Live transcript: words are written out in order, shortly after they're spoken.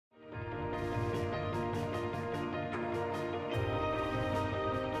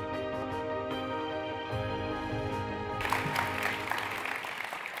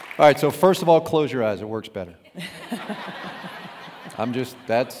right, so first of all, close your eyes. It works better.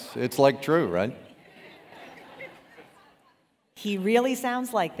 It's like true, right? He really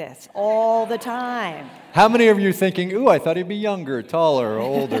sounds like this all the time. How many of you are thinking, ooh, I thought he'd be younger, taller,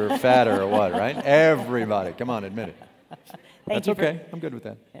 older, fatter, or what, right? Everybody, come on, admit it. That's okay. I'm good with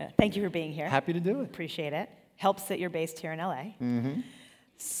that. Yeah, thank you for being here. Happy to do it. Appreciate it. Helps that you're based here in LA. Mm-hmm.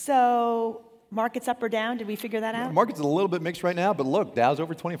 So, market's up or down? Did we figure that out? The market's a little bit mixed right now, but look, Dow's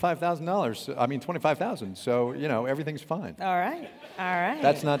over $25,000. I mean, 25,000. So, you know, everything's fine. All right. All right.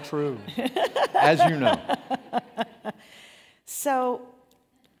 That's not true, as you know. So,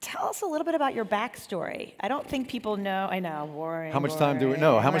 tell us a little bit about your backstory. I don't think people know. I know, boring. How much time do we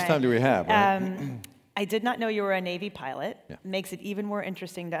know? How much time do we have? Right? I did not know you were a Navy pilot. Yeah. Makes it even more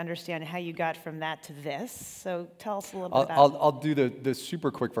interesting to understand how you got from that to this. So tell us a little bit about it. I'll do the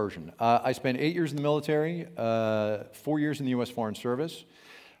super quick version. I spent 8 years in the military, 4 years in the U.S. Foreign Service.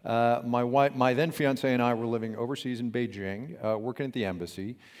 My then fiance and I were living overseas in Beijing, working at the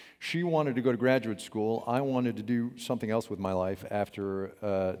embassy. She wanted to go to graduate school. I wanted to do something else with my life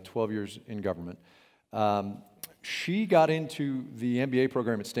after 12 years in government. She got into the MBA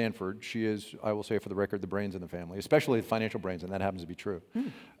program at Stanford. She is, I will say for the record, the brains in the family, especially the financial brains, and that happens to be true.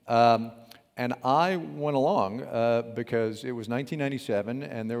 And I went along because it was 1997,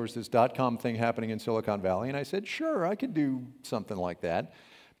 and there was this dot-com thing happening in Silicon Valley, and I said, sure, I could do something like that.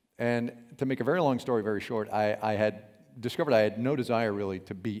 And to make a very long story very short, I had discovered I had no desire really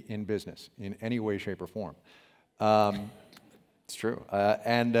to be in business in any way, shape, or form. It's true,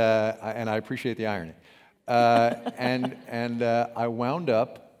 and I appreciate the irony. I wound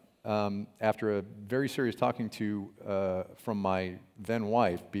up, after a very serious talking to from my then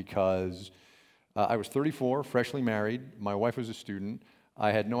wife, because I was 34, freshly married, my wife was a student,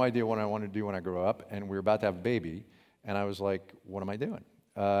 I had no idea what I wanted to do when I grew up, and we were about to have a baby, and I was like, what am I doing?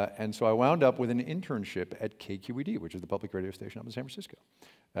 And so I wound up with an internship at KQED, which is the public radio station up in San Francisco,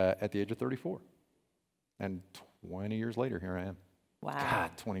 at the age of 34. And 20 years later, here I am. Wow.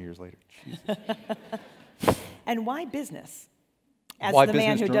 God, 20 years later, Jesus. And why business? As why the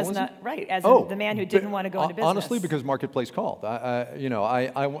man who journalism? does not, right, as the man who didn't want to go into business. Honestly, because Marketplace called.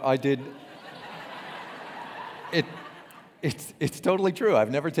 I did, it's totally true.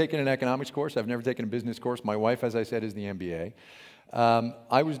 I've never taken an economics course. I've never taken a business course. My wife, as I said, is the MBA.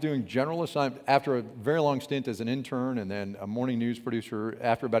 I was doing general assignment after a very long stint as an intern and then a morning news producer.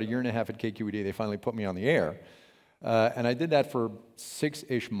 After about a year and a half at KQED, they finally put me on the air. And I did that for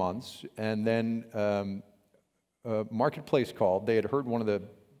 6-ish months, and then Marketplace called. They had heard one of the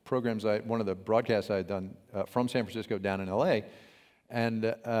programs, one of the broadcasts I had done from San Francisco down in LA, and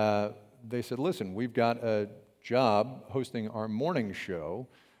they said, listen, we've got a job hosting our morning show.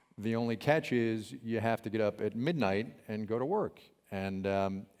 The only catch is you have to get up at midnight and go to work. And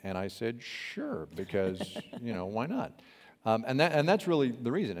I said, sure, because, you know, why not? And that's really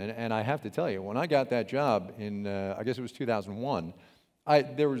the reason. And I have to tell you, when I got that job in, I guess it was 2001,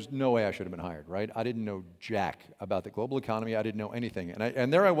 there was no way I should have been hired, right? I didn't know jack about the global economy. I didn't know anything.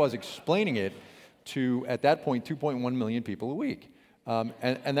 And there I was explaining it to, at that point, 2.1 million people a week.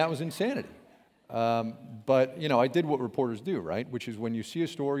 And that was insanity. But, you know, I did what reporters do, right? Which is when you see a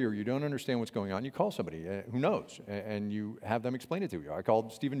story or you don't understand what's going on, you call somebody who knows, and you have them explain it to you. I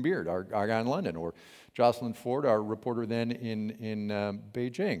called Stephen Beard, our guy in London, or Jocelyn Ford, our reporter then in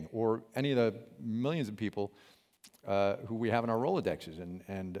Beijing, or any of the millions of people who we have in our Rolodexes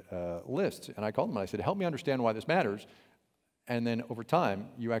and lists. And I called them and I said, help me understand why this matters. And then over time,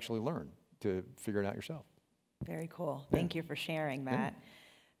 you actually learn to figure it out yourself. Very cool. Thank you for sharing that. Yeah.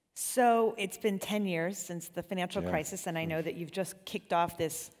 So it's been 10 years since the financial crisis, and I know that you've just kicked off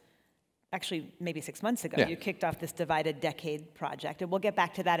this, actually maybe 6 months ago, you kicked off this Divided Decade project, and we'll get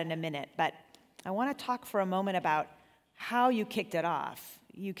back to that in a minute. But I want to talk for a moment about how you kicked it off.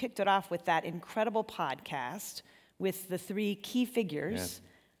 You kicked it off with that incredible podcast with the 3 key figures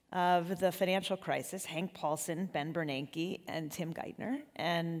of the financial crisis, Hank Paulson, Ben Bernanke, and Tim Geithner.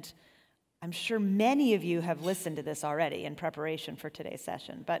 And I'm sure many of you have listened to this already in preparation for today's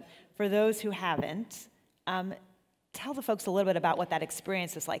session, but for those who haven't, tell the folks a little bit about what that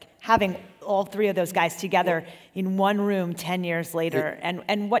experience is like, having all 3 of those guys together in one room 10 years later,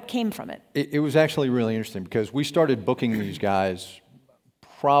 and what came from it. It was actually really interesting because we started booking these guys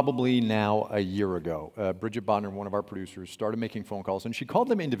probably now a year ago. Bridget Bodner, one of our producers, started making phone calls, and she called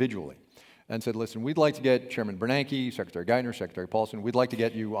them individually and said, listen, we'd like to get Chairman Bernanke, Secretary Geithner, Secretary Paulson, we'd like to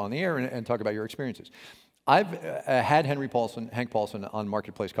get you on the air and talk about your experiences. I've had Hank Paulson on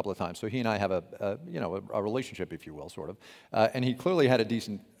Marketplace a couple of times, so he and I have a relationship, if you will, sort of. And he clearly had a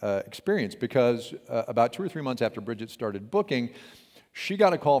decent experience because about 2 or 3 months after Bridget started booking, She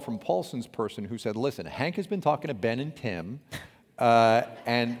got a call from Paulson's person who said, listen, Hank has been talking to Ben and Tim,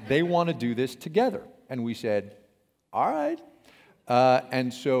 and they want to do this together. And we said, all right.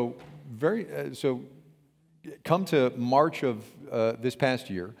 And so come to March of this past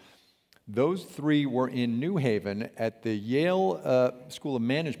year, those three were in New Haven at the Yale School of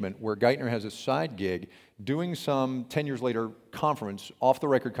Management, where Geithner has a side gig, doing some 10 years later conference,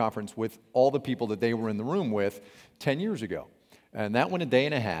 off-the-record conference, with all the people that they were in the room with 10 years ago. And that went a day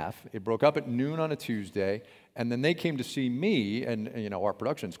and a half. It broke up at noon on a Tuesday, and then they came to see me and our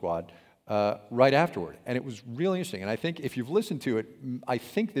production squad right afterward. And it was really interesting. And I think if you've listened to it, I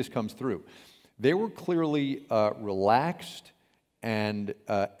think this comes through. They were clearly relaxed and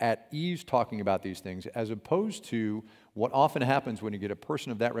at ease talking about these things, as opposed to what often happens when you get a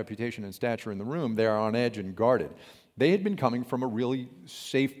person of that reputation and stature in the room. They are on edge and guarded. They had been coming from a really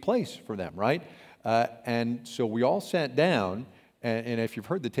safe place for them, right? And so we all sat down, and if you've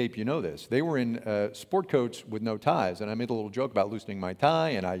heard the tape, you know this. They were in sport coats with no ties, and I made a little joke about loosening my tie,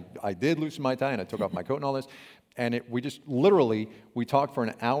 and I did loosen my tie, and I took off my coat and all this, and we just literally, we talked for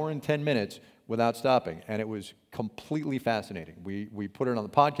an hour and 10 minutes without stopping, and it was completely fascinating. We put it on the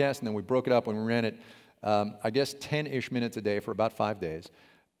podcast, and then we broke it up, and we ran it, I guess, 10-ish minutes a day for about 5 days.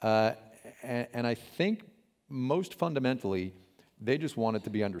 And I think most fundamentally, they just wanted to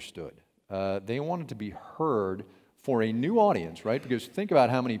be understood. They wanted to be heard for a new audience, right? Because think about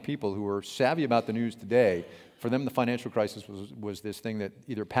how many people who are savvy about the news today, for them the financial crisis was this thing that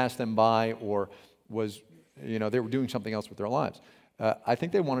either passed them by or was, they were doing something else with their lives. I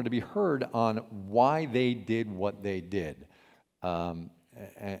think they wanted to be heard on why they did what they did. And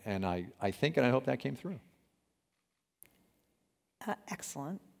I think and I hope that came through.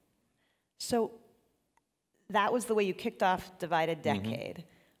 Excellent. So that was the way you kicked off Divided Decade. Mm-hmm.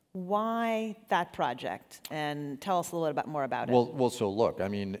 Why that project? And tell us a little bit more about it. Well, so look, I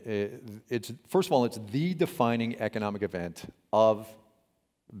mean, it's first of all, it's the defining economic event of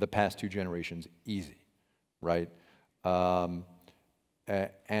the past two generations, easy, right?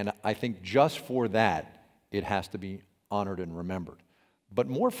 And I think just for that, it has to be honored and remembered. But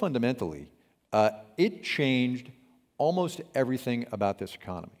more fundamentally, it changed almost everything about this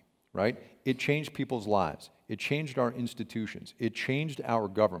economy, right? It changed people's lives. It changed our institutions. It changed our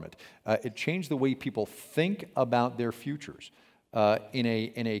government. It changed the way people think about their futures in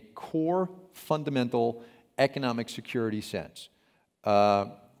a core, fundamental economic security sense.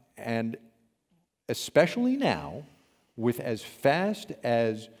 And especially now, with as fast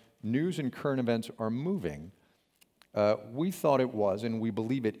as news and current events are moving, we thought it was, and we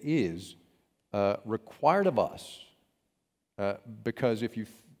believe it is, required of us, because if you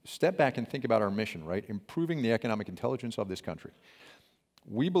step back and think about our mission, right, improving the economic intelligence of this country,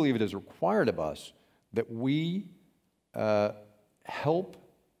 we believe it is required of us that we help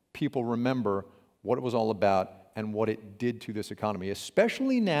people remember what it was all about and what it did to this economy,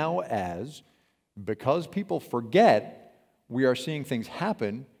 especially now as, because people forget, we are seeing things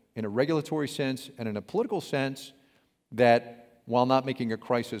happen in a regulatory sense and in a political sense that, while not making a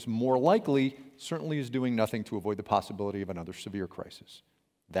crisis more likely, certainly is doing nothing to avoid the possibility of another severe crisis.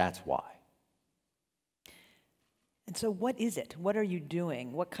 That's why. And so what is it? What are you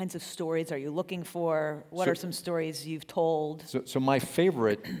doing? What kinds of stories are you looking for? What are some stories you've told? So my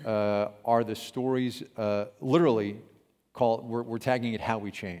favorite are the stories, literally, we're tagging it How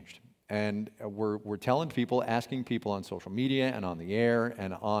We Changed. And we're telling people, asking people on social media and on the air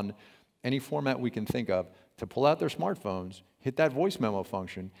and on any format we can think of to pull out their smartphones, hit that voice memo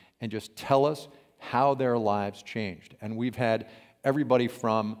function, and just tell us how their lives changed. And we've had everybody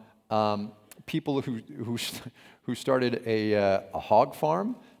from people who started a hog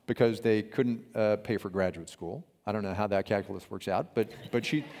farm because they couldn't pay for graduate school. I don't know how that calculus works out, but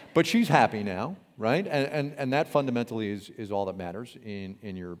she's happy now, right? And that fundamentally is all that matters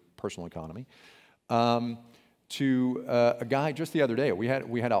in your personal economy. To a guy just the other day, we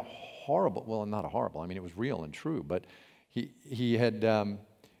had a horrible, well, not a horrible, I mean, it was real and true, but he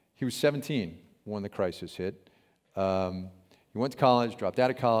was 17 when the crisis hit. He went to college, dropped out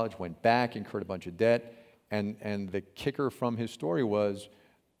of college, went back, incurred a bunch of debt, and the kicker from his story was,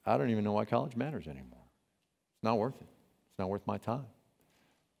 I don't even know why college matters anymore. It's not worth it. It's not worth my time.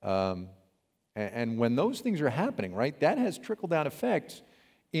 And when those things are happening, right, that has trickle-down effects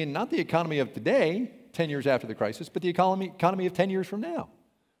in not the economy of today, 10 years after the crisis, but the economy of 10 years from now,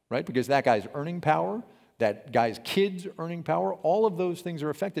 right? Because that guy's earning power, that guy's kids' earning power, all of those things are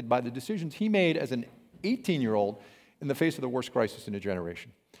affected by the decisions he made as an 18-year-old in the face of the worst crisis in a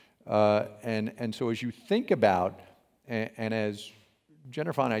generation. And so as you think about, and as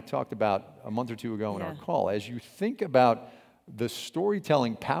Jennifer and I talked about a month or two ago in our call, as you think about the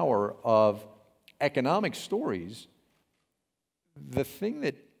storytelling power of economic stories, the thing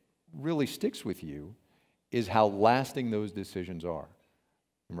that really sticks with you is how lasting those decisions are,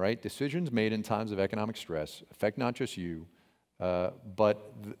 right? Decisions made in times of economic stress affect not just you,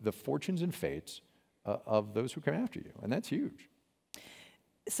 but the fortunes and fates of those who come after you, and that's huge.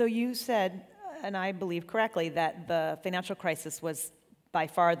 So you said, and I believe correctly, that the financial crisis was by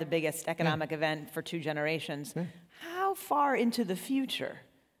far the biggest economic event for 2 generations. How far into the future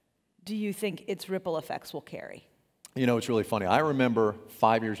do you think its ripple effects will carry? You know, it's really funny. I remember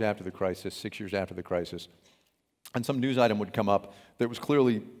 5 years after the crisis, 6 years after the crisis, and some news item would come up that was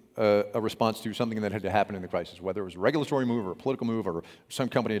clearly a response to something that had happened in the crisis, whether it was a regulatory move or a political move or some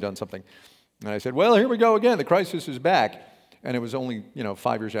company had done something. And I said, well, here we go again. The crisis is back. And it was only,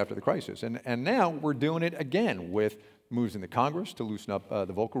 5 years after the crisis. And now we're doing it again with moves in the Congress to loosen up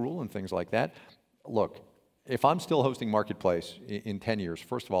the Volcker Rule and things like that. Look, if I'm still hosting Marketplace in 10 years,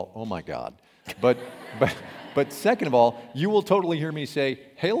 first of all, oh my God. But second of all, you will totally hear me say,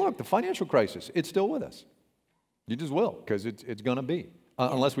 hey, look, the financial crisis, it's still with us. You just will, because it's going to be.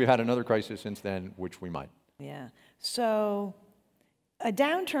 Unless we've had another crisis since then, which we might. Yeah. So a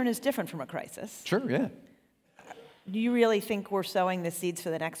downturn is different from a crisis. Sure, yeah. Do you really think we're sowing the seeds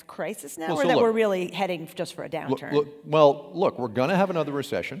for the next crisis now, Well, or that we're really heading just for a downturn? Look, we're going to have another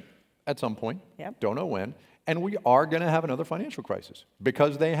recession at some point. Yep. Don't know when. And we are going to have another financial crisis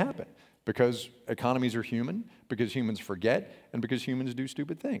because they happen. Because economies are human, because humans forget, and because humans do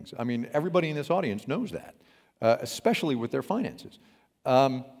stupid things. I mean, everybody in this audience knows that, especially with their finances.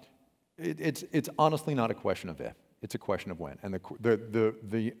 It's honestly not a question of if. It's a question of when. And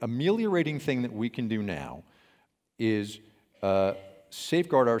the ameliorating thing that we can do now is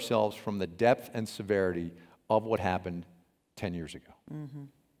safeguard ourselves from the depth and severity of what happened 10 years ago.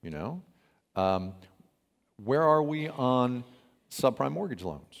 You know? Where are we on subprime mortgage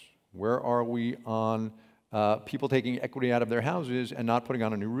loans? Where are we on people taking equity out of their houses and not putting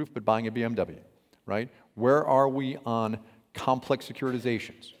on a new roof but buying a BMW, right? Where are we on complex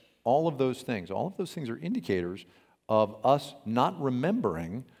securitizations? All of those things are indicators of us not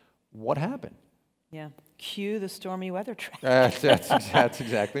remembering what happened. Yeah. Cue the stormy weather track. That's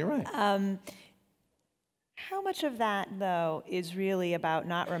exactly right. How much of that, though, is really about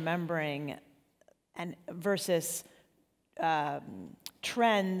not remembering and versus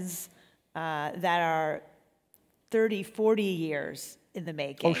trends that are 30, 40 years in the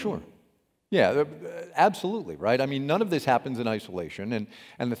making? Oh, sure. Yeah, absolutely, right? I mean, none of this happens in isolation.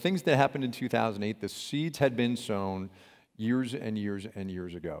 And the things that happened in 2008, the seeds had been sown years and years and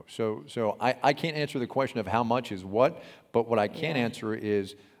years ago. So I can't answer the question of how much is what, but what I can answer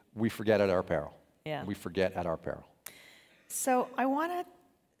is we forget at our peril. Yeah. We forget at our peril. So I want to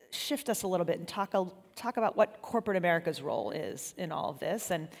shift us a little bit and talk about what corporate America's role is in all of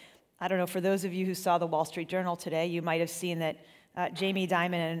this. And I don't know, for those of you who saw the Wall Street Journal today, you might have seen that Jamie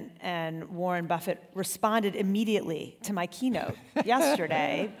Dimon and Warren Buffett responded immediately to my keynote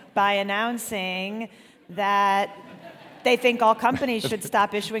yesterday by announcing that they think all companies should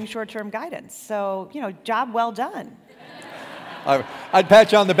stop issuing short-term guidance. So, job well done. I'd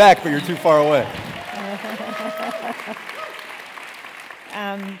pat you on the back, but you're too far away.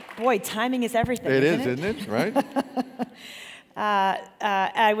 Boy, timing is everything. Isn't it? Right?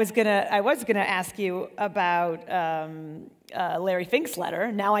 I was gonna ask you about Larry Fink's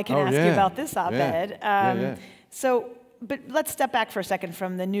letter. Now I can ask you about this op-ed. So, but let's step back for a second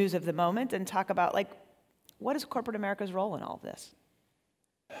from the news of the moment and talk about what is corporate America's role in all of this?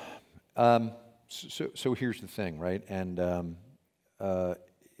 So here's the thing, right? And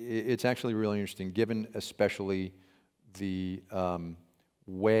it's actually really interesting, given especially the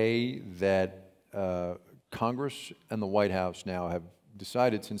way that Congress and the White House now have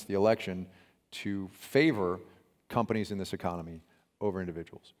decided since the election to favor companies in this economy over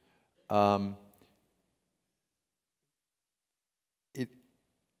individuals. The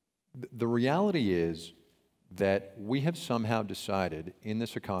reality is that we have somehow decided in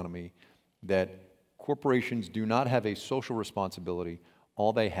this economy that corporations do not have a social responsibility.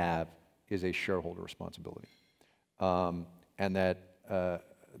 All they have is a shareholder responsibility. And that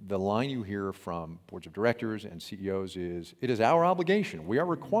the line you hear from boards of directors and CEOs is, it is our obligation. We are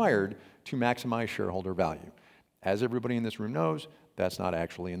required to maximize shareholder value. As everybody in this room knows, that's not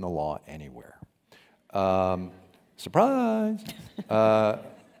actually in the law anywhere. Surprise!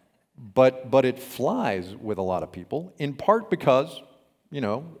 But it flies with a lot of people, in part because,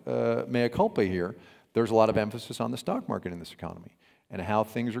 mea culpa here, there's a lot of emphasis on the stock market in this economy and how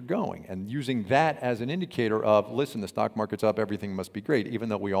things are going, and using that as an indicator of, listen, the stock market's up, everything must be great, even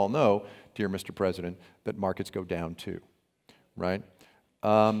though we all know, dear Mr. President, that markets go down too. right?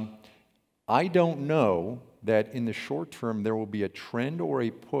 I don't know that in the short term there will be a trend or a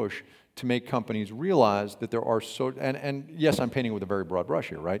push to make companies realize that there are and yes, I'm painting with a very broad brush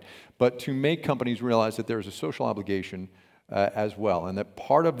here, right? But to make companies realize that there's a social obligation as well, and that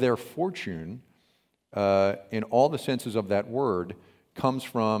part of their fortune, in all the senses of that word, comes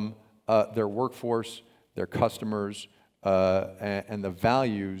from their workforce, their customers, and the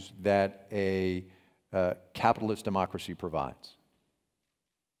values that a capitalist democracy provides.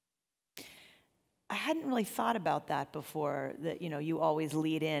 I hadn't really thought about that before, that you always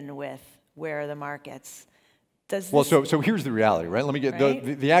lead in with where are the markets. Well, so here's the reality, right? Let me get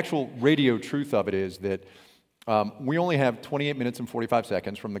right? the actual radio truth of it is that we only have 28 minutes and 45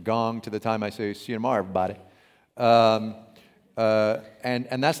 seconds from the gong to the time I say, see you tomorrow, everybody. And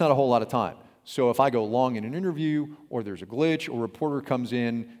that's not a whole lot of time. So if I go long in an interview, or there's a glitch, or a reporter comes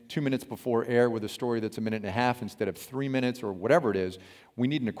in 2 minutes before air with a story that's a minute and a half instead of 3 minutes, or whatever it is, we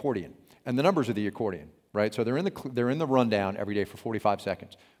need an accordion. And the numbers are the accordion, right? So they're in the rundown every day for 45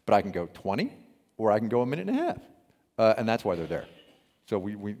 seconds. But I can go 20, or I can go a minute and a half. And that's why they're there. So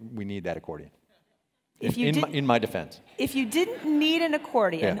we need that accordion. In my defense. If you didn't need an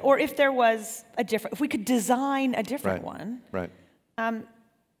accordion, or if there was if we could design a different one. Right.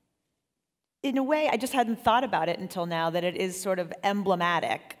 In a way, I just hadn't thought about it until now, that it is sort of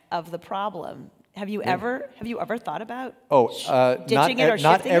emblematic of the problem. Have you ever thought about ditching it or shifting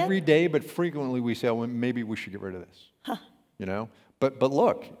not every it? day, but frequently we say, well, maybe we should get rid of this. Huh. You know? But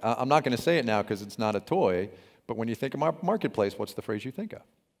look, I'm not going to say it now because it's not a toy, but when you think of marketplace, what's the phrase you think of?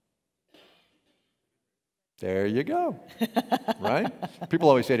 There you go, right? People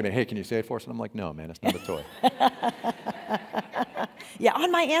always say to me, hey, can you say it for us? And I'm like, no, man, it's not a toy. Yeah,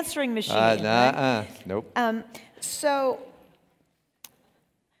 on my answering machine. Right? Nope. So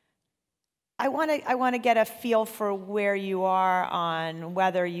I want to get a feel for where you are on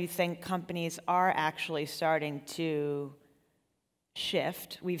whether you think companies are actually starting to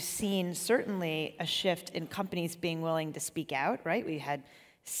shift. We've seen certainly a shift in companies being willing to speak out, right? We had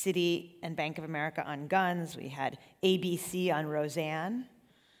Citi and Bank of America on guns. We had ABC on Roseanne.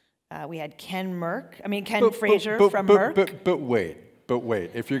 We had Ken Frazier from Merck. But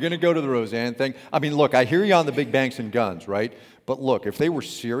wait. If you're going to go to the Roseanne thing, I mean, look, I hear you on the big banks and guns, right? But look, if they were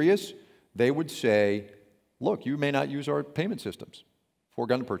serious, they would say, look, you may not use our payment systems for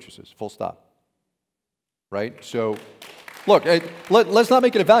gun purchases, full stop. Right? So, look, let's not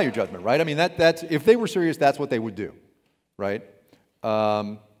make it a value judgment, right? I mean, that's if they were serious, that's what they would do, right?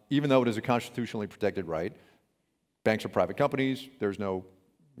 Even though it is a constitutionally protected right, banks are private companies. There's no,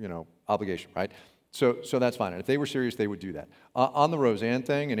 obligation, right? So that's fine. And if they were serious, they would do that. On the Roseanne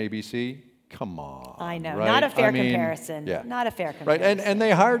thing and ABC, come on. I know, right? not a fair comparison. Yeah. Not a fair comparison. Right, and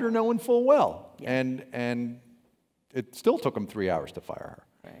they hired her knowing full well, yeah. and it still took them 3 hours to fire her.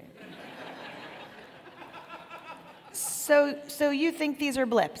 Right. So you think these are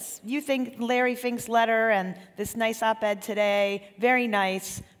blips? You think Larry Fink's letter and this nice op-ed today, very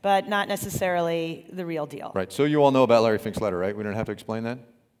nice, but not necessarily the real deal? Right. So you all know about Larry Fink's letter, right? We don't have to explain that?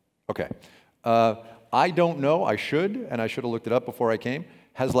 Okay. I don't know. I should, and I should have looked it up before I came.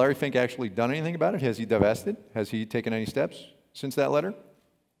 Has Larry Fink actually done anything about it? Has he divested? Has he taken any steps since that letter?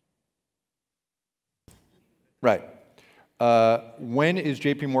 Right. When is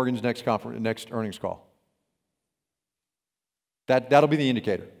JP Morgan's next earnings call? That'll be the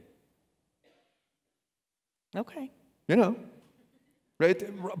indicator. Okay.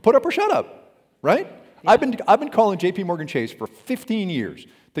 Right? Put up or shut up, right? Yeah. I've been calling JP Morgan Chase for 15 years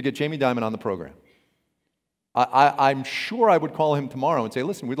to get Jamie Dimon on the program. I'm sure I would call him tomorrow and say,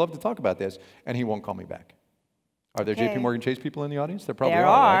 listen, we'd love to talk about this, and he won't call me back. Are there JP Morgan Chase people in the audience? There probably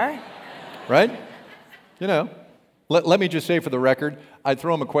are. Right? Let me just say for the record, I'd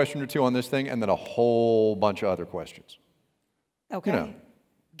throw him a question or two on this thing and then a whole bunch of other questions. Okay.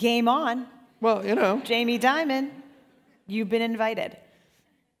 Game on. Well, Jamie Dimon, you've been invited.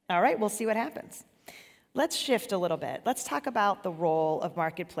 All right, we'll see what happens. Let's shift a little bit. Let's talk about the role of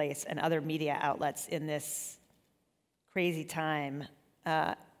Marketplace and other media outlets in this crazy time.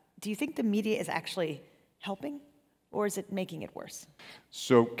 Do you think the media is actually helping, or is it making it worse?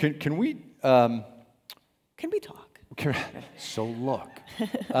 So can we... Can we talk? So look,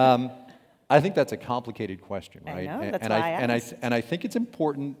 I think that's a complicated question, right? I know, that's why I asked. And I think it's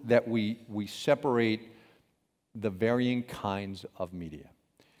important that we separate the varying kinds of media.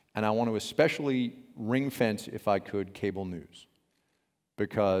 And I want to especially ring fence, if I could, cable news.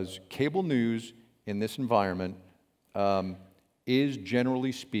 Because cable news in this environment is,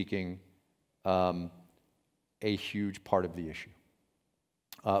 generally speaking, a huge part of the issue.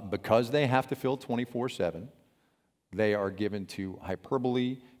 Because they have to fill 24/7, They are given to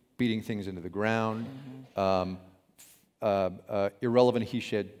hyperbole, beating things into the ground, irrelevant he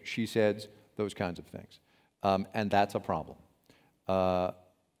said, she said, those kinds of things. And that's a problem.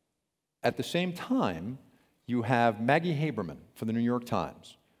 At the same time, you have Maggie Haberman for the New York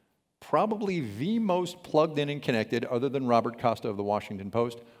Times, probably the most plugged in and connected, other than Robert Costa of the Washington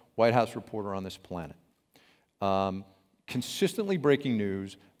Post, White House reporter on this planet. Consistently breaking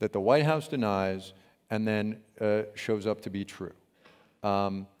news that the White House denies and then shows up to be true.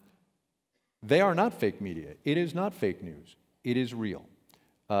 They are not fake media. It is not fake news. It is real.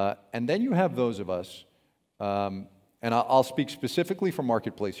 And then you have those of us, and I'll speak specifically for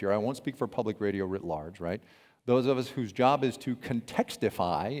Marketplace here. I won't speak for public radio writ large, right? Those of us whose job is to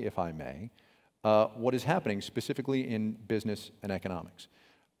contextify, if I may, what is happening specifically in business and economics.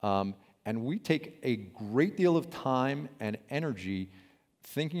 And we take a great deal of time and energy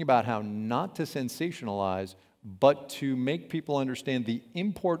thinking about how not to sensationalize, but to make people understand the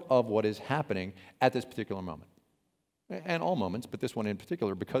import of what is happening at this particular moment. And all moments, but this one in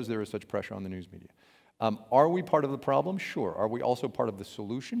particular, because there is such pressure on the news media. Are we part of the problem? Sure. Are we also part of the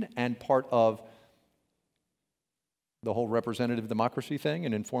solution and part of the whole representative democracy thing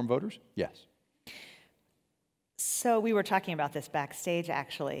and informed voters? Yes. So we were talking about this backstage,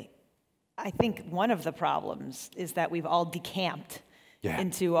 actually. I think one of the problems is that we've all decamped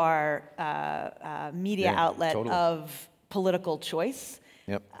into our media outlet of political choice.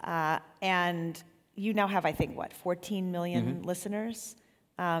 Yep. And you now have, I think, what, 14 million listeners?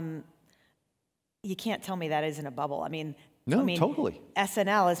 You can't tell me that isn't a bubble. I mean, totally.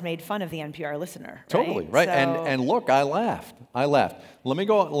 SNL has made fun of the NPR listener. Totally, right. So, and look, I laughed. Let me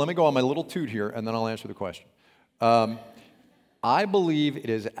go on my little toot here, and then I'll answer the question. I believe it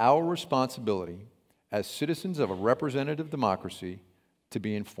is our responsibility as citizens of a representative democracy to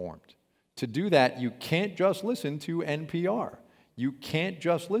be informed. To do that, you can't just listen to NPR. You can't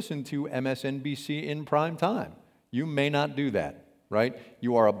just listen to MSNBC in prime time. You may not do that, right?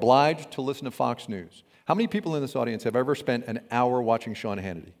 You are obliged to listen to Fox News. How many people in this audience have ever spent an hour watching Sean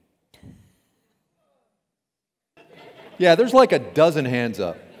Hannity? Yeah, there's like a dozen hands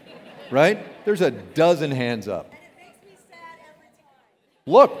up, right? There's a dozen hands up.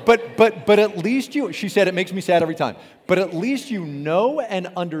 Look, but at least she said it makes me sad every time. But at least you know and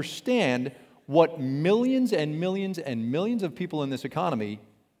understand what millions and millions and millions of people in this economy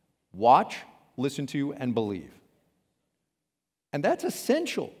watch, listen to, and believe. And that's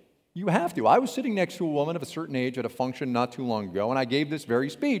essential. You have to. I was sitting next to a woman of a certain age at a function not too long ago, and I gave this very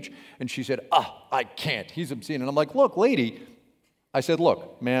speech, and she said, I can't. He's obscene. And I'm like, look, lady. I said,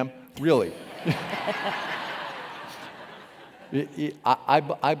 look, ma'am, really.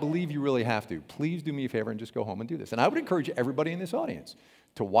 I believe you really have to. Please do me a favor and just go home and do this. And I would encourage everybody in this audience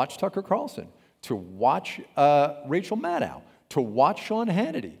to watch Tucker Carlson, to watch Rachel Maddow, to watch Sean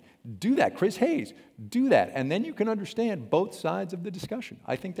Hannity. Do that. Chris Hayes, do that. And then you can understand both sides of the discussion.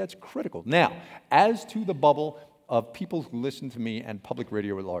 I think that's critical. Now, as to the bubble of people who listen to me and public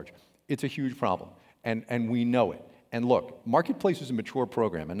radio at large, it's a huge problem, and we know it. And look, Marketplace is a mature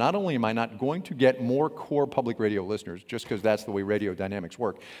program, and not only am I not going to get more core public radio listeners, just because that's the way radio dynamics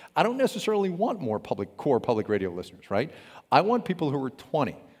work, I don't necessarily want more core public radio listeners, right? I want people who are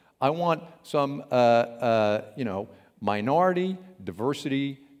 20. I want some, minority,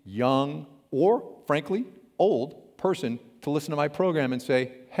 diversity, young, or, frankly, old person to listen to my program and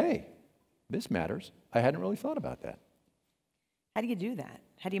say, hey, this matters. I hadn't really thought about that. How do you do that?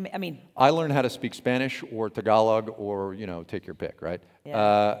 How do you, I learned how to speak Spanish or Tagalog or, take your pick, right?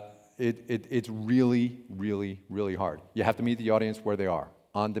 Yeah. It's really, really, really hard. You have to meet the audience where they are,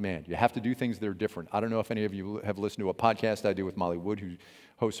 on demand. You have to do things that are different. I don't know if any of you have listened to a podcast I do with Molly Wood, who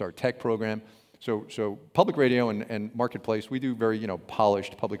hosts our tech program. So public radio and Marketplace, we do very,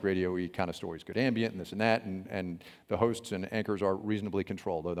 polished public radio-y kind of stories, good ambient and this and that, and the hosts and anchors are reasonably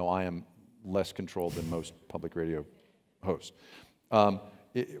controlled, although I am less controlled than most public radio hosts.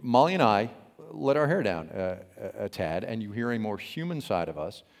 Molly and I let our hair down a tad, and you hear a more human side of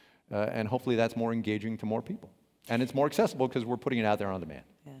us, and hopefully that's more engaging to more people. And it's more accessible because we're putting it out there on demand.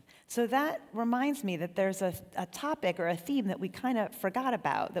 Yeah. So that reminds me that there's a topic or a theme that we kind of forgot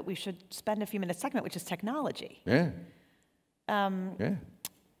about that we should spend a few minutes talking about, which is technology. Yeah.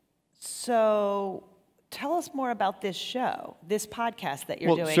 So tell us more about this show, this podcast that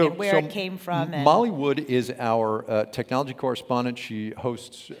you're doing, and where it came from. Molly Wood is our technology correspondent. She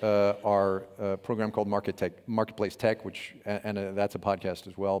hosts our program called Marketplace Tech, which that's a podcast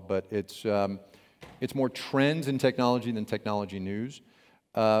as well. But it's more trends in technology than technology news.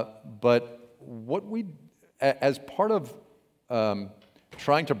 But what as part of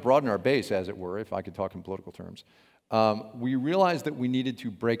trying to broaden our base, as it were, if I could talk in political terms, we realized that we needed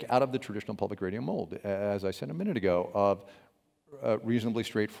to break out of the traditional public radio mold, as I said a minute ago, of reasonably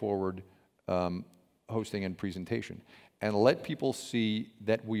straightforward hosting and presentation, and let people see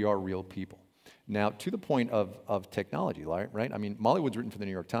that we are real people. Now, to the point of technology, right? I mean, Molly Wood's written for the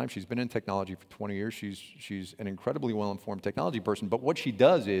New York Times. She's been in technology for 20 years. She's an incredibly well-informed technology person, but what she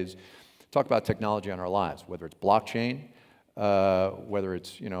does is talk about technology on our lives, whether it's blockchain, whether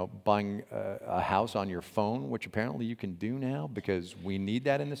it's, you know, buying a house on your phone, which apparently you can do now because we need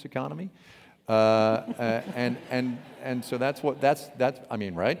that in this economy. And so that's I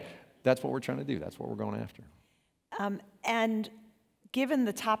mean, right? That's what we're trying to do. That's what we're going after. And given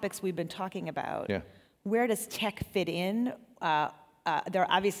the topics we've been talking about, where does tech fit in? They're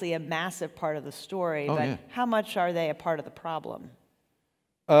obviously a massive part of the story, but how much are they a part of the problem?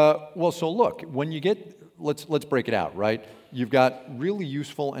 Well, so look, when you get, let's break it out, right? You've got really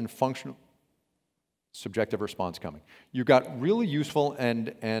useful and functional, subjective response coming. You've got really useful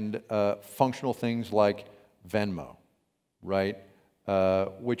and functional things like Venmo, right?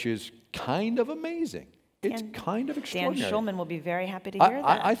 Which is kind of amazing. It's kind of extraordinary. Dan Schulman will be very happy to hear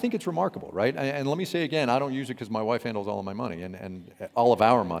that. I think it's remarkable, right? And let me say again, I don't use it because my wife handles all of my money and all of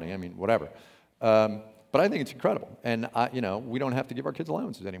our money. I mean, whatever. But I think it's incredible. And, you know, we don't have to give our kids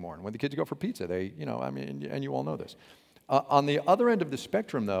allowances anymore. And when the kids go for pizza, they, you know, I mean, and you all know this. On the other end of the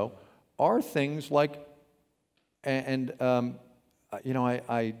spectrum, though, are things like, you know,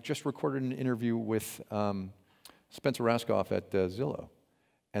 I just recorded an interview with Spencer Raskoff at Zillow.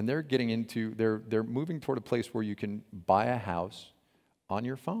 And they're getting into, they're moving toward a place where you can buy a house on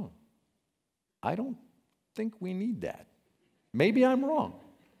your phone. I don't think we need that. Maybe I'm wrong.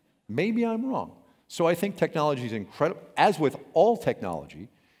 Maybe I'm wrong. So I think technology is incredible. As with all technology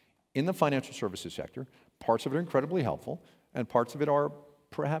in the financial services sector, parts of it are incredibly helpful, and parts of it are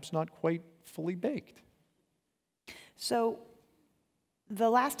perhaps not quite fully baked. So the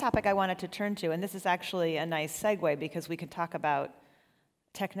last topic I wanted to turn to, and this is actually a nice segue because we could talk about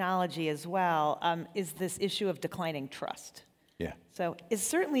technology as well, is this issue of declining trust. Yeah. So it's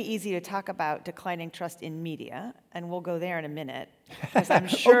certainly easy to talk about declining trust in media, and we'll go there in a minute. I'm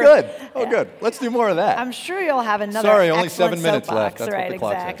sure, oh, good. Oh, good. Let's do more of that. I'm sure you'll have another Sorry, only excellent 7 minutes soapbox, left. That's right, what the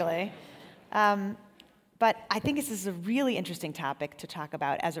clock exactly. But I think this is a really interesting topic to talk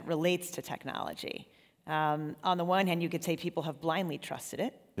about as it relates to technology. On the one hand, you could say people have blindly trusted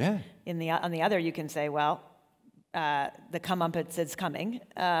it. Yeah. On the other, you can say, well, the comeuppance is coming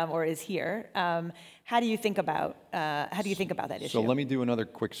or is here. How do you think about that issue? So let me do another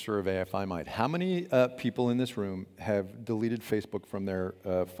quick survey, if I might. How many people in this room have deleted Facebook from their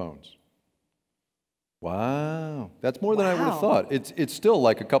phones? Wow, that's more than I would have thought. It's still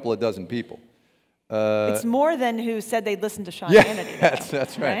like a couple of dozen people. It's more than who said they'd listen to Sean Hannity.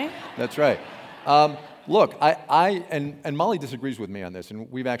 That's right. That's right. Look, and Molly disagrees with me on this, and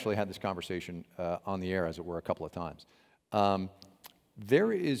we've actually had this conversation on the air, as it were, a couple of times.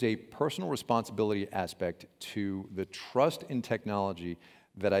 There is a personal responsibility aspect to the trust in technology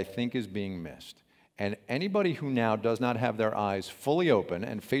that I think is being missed. And anybody who now does not have their eyes fully open,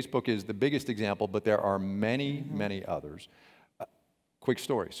 and Facebook is the biggest example, but there are many, many others. Quick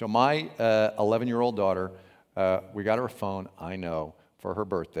story. So my 11-year-old daughter, we got her a phone, I know, for her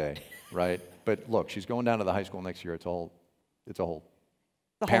birthday, right? But look, she's going down to the high school next year. It's a whole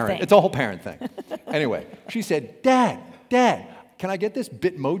parent thing. Anyway, she said, Dad, can I get this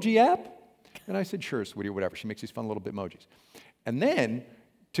Bitmoji app? And I said, sure, sweetie, whatever. She makes these fun little Bitmojis. And then,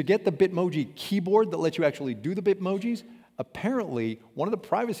 to get the Bitmoji keyboard that lets you actually do the Bitmojis, apparently, one of the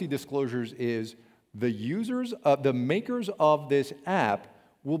privacy disclosures is the users, the makers of this app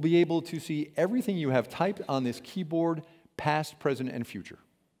will be able to see everything you have typed on this keyboard, past, present, and future.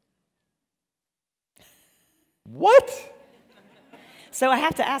 What? So I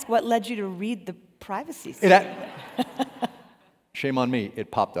have to ask, what led you to read the privacy Shame on me,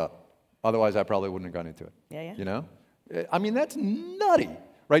 it popped up. Otherwise, I probably wouldn't have gone into it. Yeah. You know? I mean, that's nutty,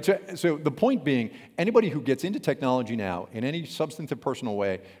 right? So the point being, anybody who gets into technology now in any substantive personal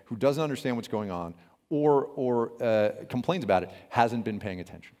way, who doesn't understand what's going on, or complains about it, hasn't been paying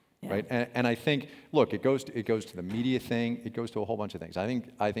attention. Yeah. Right, and I think, look, it goes to the media thing. It goes to a whole bunch of things. I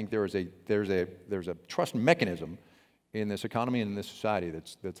think there's a trust mechanism in this economy and in this society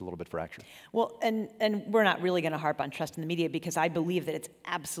that's a little bit fractured. Well, and we're not really going to harp on trust in the media because I believe that it's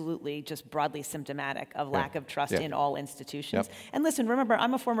absolutely just broadly symptomatic of lack of trust in all institutions. Yep. And listen, remember,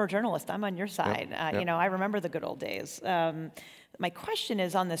 I'm a former journalist. I'm on your side. Yep. You know, I remember the good old days. My question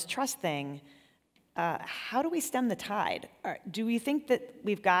is on this trust thing. How do we stem the tide? Do we think that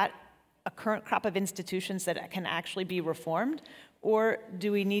we've got a current crop of institutions that can actually be reformed? Or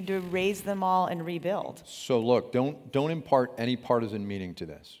do we need to raise them all and rebuild? So look, don't impart any partisan meaning to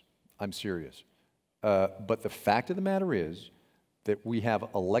this. I'm serious. But the fact of the matter is that we have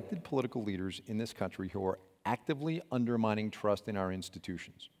elected political leaders in this country who are actively undermining trust in our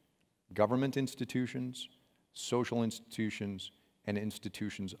institutions. Government institutions, social institutions, and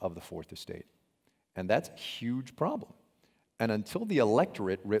institutions of the Fourth Estate. And that's a huge problem. And until the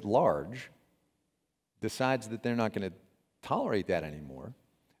electorate writ large decides that they're not going to tolerate that anymore,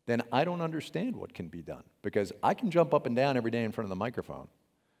 then I don't understand what can be done. Because I can jump up and down every day in front of the microphone,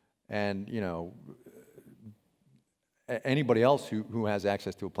 and anybody else who has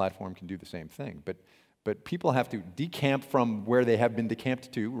access to a platform can do the same thing. But people have to decamp from where they have been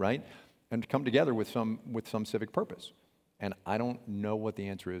decamped to, right, and come together with some civic purpose. And I don't know what the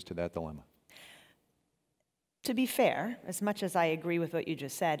answer is to that dilemma. To be fair, as much as I agree with what you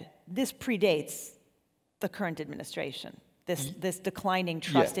just said, this predates the current administration. This declining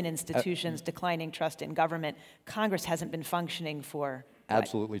trust in institutions, declining trust in government. Congress hasn't been functioning for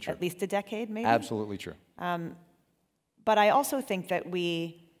absolutely true. At least a decade, maybe? Absolutely true. But I also think that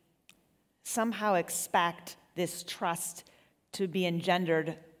we somehow expect this trust to be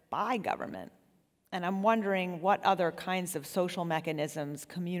engendered by government. And I'm wondering what other kinds of social mechanisms,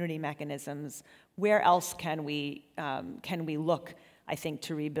 community mechanisms, where else can we look, I think,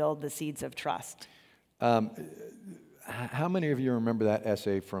 to rebuild the seeds of trust? How many of you remember that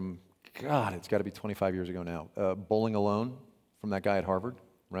essay from, God, it's got to be 25 years ago now, Bowling Alone, from that guy at Harvard,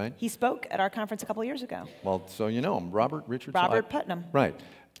 right? He spoke at our conference a couple of years ago. Well, so you know him, Robert Richardson. Robert Putnam. Right.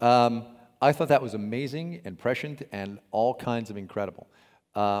 I thought that was amazing and prescient and all kinds of incredible.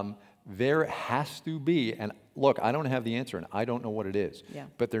 There has to be, and look, I don't have the answer, and I don't know what it is,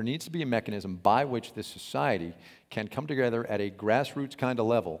 but there needs to be a mechanism by which this society can come together at a grassroots kind of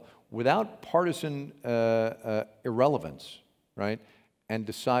level without partisan irrelevance, right, and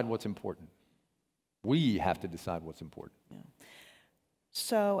decide what's important. We have to decide what's important. Yeah.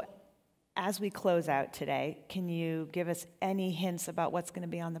 So, as we close out today, can you give us any hints about what's going to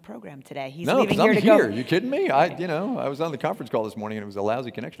be on the program today? He's leaving here to go. Are you kidding me? I was on the conference call this morning and it was a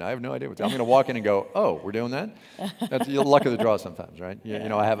lousy connection. I have no idea I'm going to walk in and go, oh, we're doing that? That's the luck of the draw sometimes, right?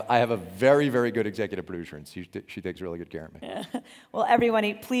 Yeah. I have a very, very good executive producer, and she takes really good care of me. Yeah. Well,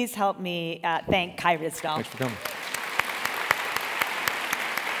 everyone, please help me thank Ryssdal. Thanks for coming.